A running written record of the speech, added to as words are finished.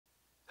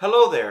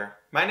Hello there,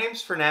 my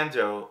name's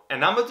Fernando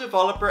and I'm a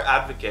developer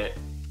advocate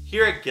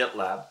here at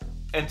GitLab.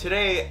 And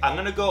today I'm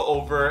going to go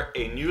over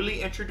a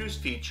newly introduced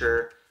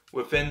feature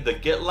within the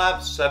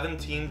GitLab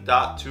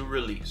 17.2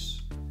 release.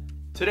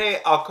 Today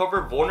I'll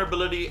cover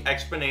vulnerability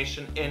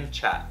explanation in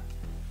chat,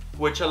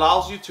 which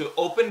allows you to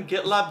open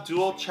GitLab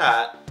Duo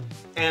Chat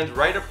and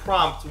write a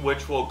prompt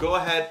which will go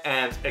ahead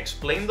and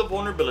explain the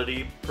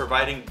vulnerability,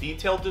 providing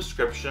detailed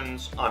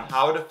descriptions on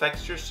how it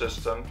affects your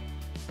system,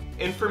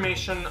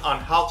 information on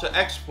how to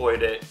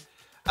exploit it,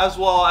 as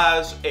well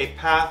as a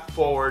path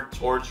forward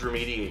towards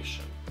remediation.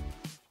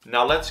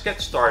 Now let's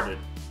get started.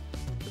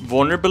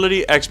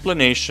 Vulnerability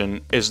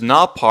explanation is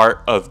now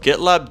part of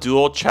GitLab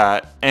Duo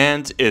Chat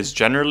and is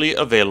generally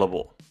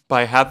available.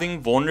 By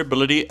having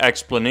vulnerability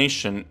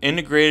explanation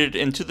integrated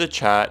into the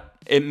chat,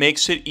 it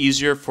makes it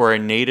easier for a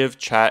native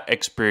chat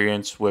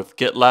experience with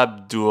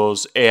GitLab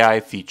Duo's AI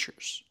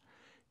features.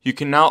 You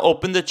can now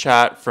open the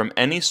chat from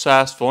any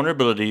SaaS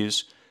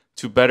vulnerabilities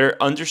to better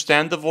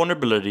understand the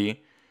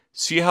vulnerability,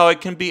 see how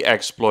it can be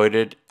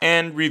exploited,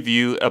 and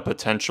review a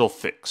potential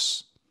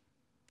fix.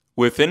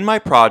 Within my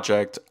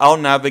project, I'll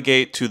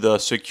navigate to the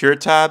Secure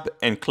tab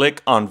and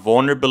click on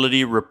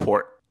Vulnerability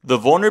Report. The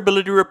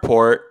Vulnerability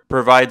Report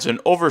provides an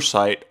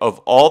oversight of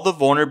all the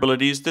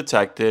vulnerabilities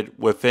detected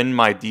within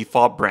my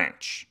default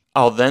branch.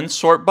 I'll then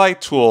sort by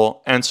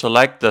tool and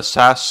select the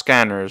SaaS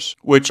scanners,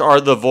 which are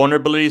the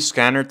vulnerability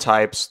scanner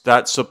types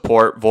that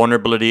support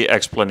vulnerability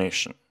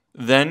explanation.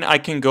 Then I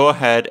can go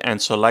ahead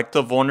and select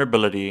the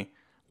vulnerability,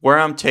 where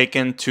I'm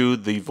taken to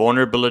the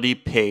vulnerability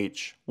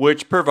page,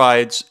 which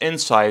provides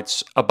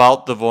insights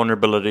about the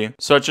vulnerability,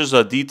 such as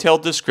a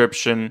detailed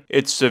description,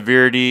 its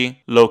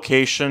severity,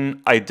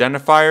 location,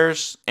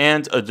 identifiers,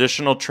 and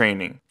additional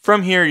training.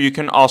 From here, you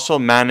can also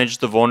manage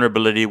the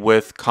vulnerability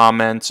with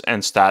comments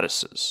and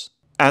statuses.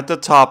 At the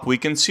top, we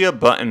can see a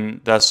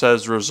button that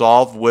says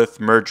Resolve with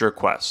Merge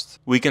Request.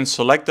 We can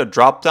select a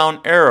drop-down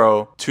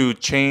arrow to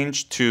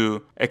change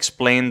to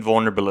Explain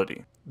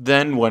Vulnerability.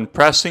 Then, when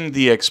pressing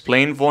the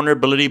Explain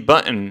Vulnerability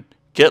button,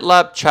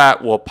 GitLab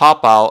Chat will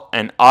pop out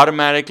and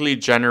automatically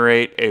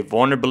generate a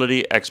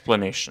vulnerability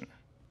explanation.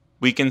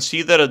 We can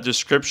see that a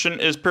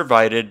description is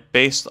provided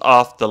based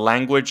off the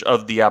language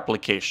of the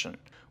application.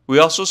 We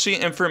also see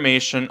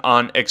information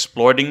on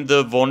exploiting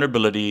the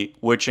vulnerability,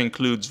 which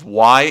includes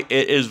why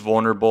it is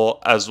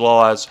vulnerable as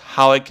well as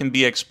how it can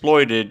be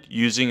exploited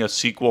using a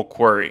SQL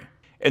query.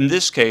 In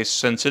this case,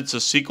 since it's a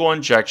SQL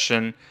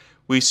injection,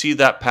 we see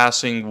that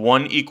passing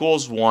 1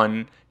 =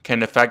 1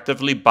 can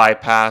effectively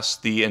bypass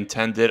the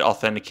intended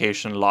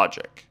authentication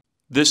logic.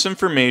 This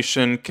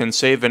information can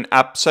save an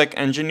AppSec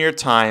engineer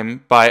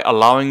time by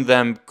allowing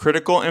them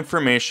critical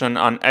information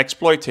on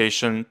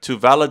exploitation to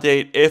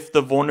validate if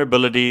the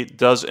vulnerability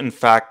does in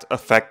fact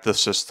affect the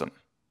system.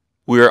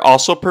 We are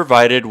also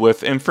provided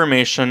with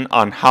information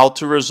on how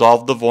to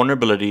resolve the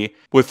vulnerability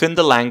within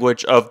the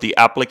language of the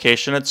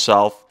application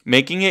itself,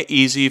 making it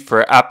easy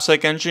for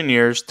AppSec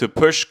engineers to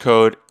push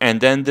code and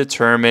then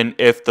determine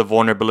if the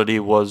vulnerability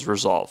was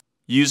resolved.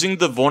 Using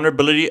the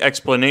vulnerability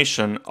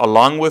explanation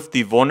along with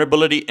the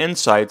vulnerability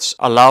insights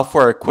allow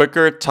for a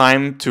quicker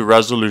time to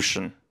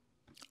resolution.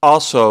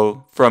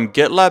 Also, from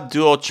GitLab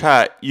Duo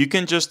Chat, you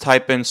can just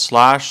type in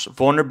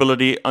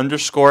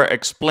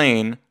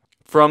 /vulnerability_explain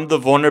from the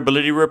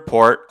vulnerability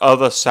report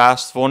of a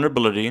SaaS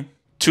vulnerability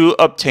to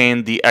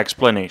obtain the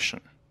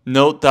explanation.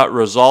 Note that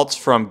results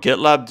from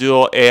GitLab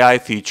Duo AI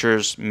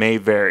features may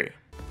vary.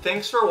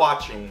 Thanks for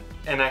watching,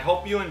 and I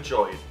hope you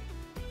enjoyed.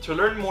 To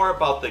learn more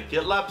about the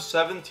GitLab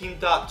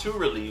 17.2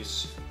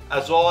 release,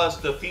 as well as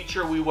the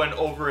feature we went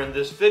over in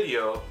this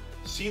video,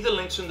 see the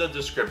links in the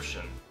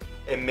description.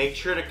 And make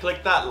sure to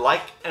click that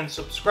like and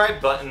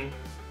subscribe button